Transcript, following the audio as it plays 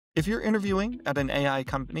If you're interviewing at an AI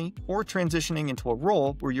company or transitioning into a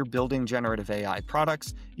role where you're building generative AI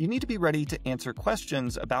products, you need to be ready to answer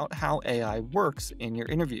questions about how AI works in your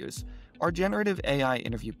interviews. Our Generative AI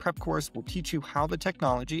interview prep course will teach you how the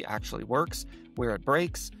technology actually works, where it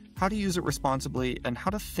breaks, how to use it responsibly, and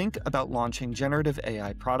how to think about launching generative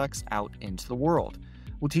AI products out into the world.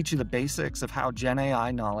 We'll teach you the basics of how Gen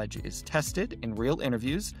AI knowledge is tested in real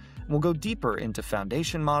interviews, and we'll go deeper into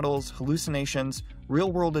foundation models, hallucinations,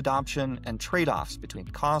 real-world adoption, and trade-offs between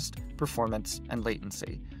cost, performance, and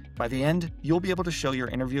latency. By the end, you'll be able to show your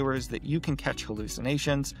interviewers that you can catch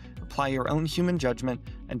hallucinations, apply your own human judgment,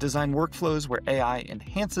 and design workflows where AI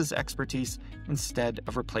enhances expertise instead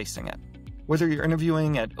of replacing it. Whether you're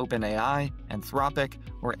interviewing at OpenAI, Anthropic,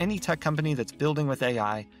 or any tech company that's building with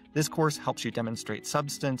AI, this course helps you demonstrate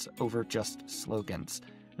substance over just slogans.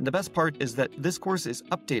 And the best part is that this course is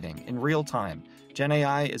updating in real time. Gen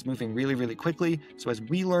AI is moving really quickly, so as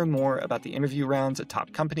we learn more about the interview rounds at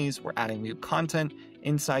top companies, we're adding new content,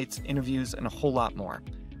 insights, interviews, and a whole lot more.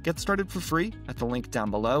 Get started for free at the link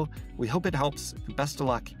down below. We hope it helps, and best of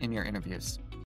luck in your interviews.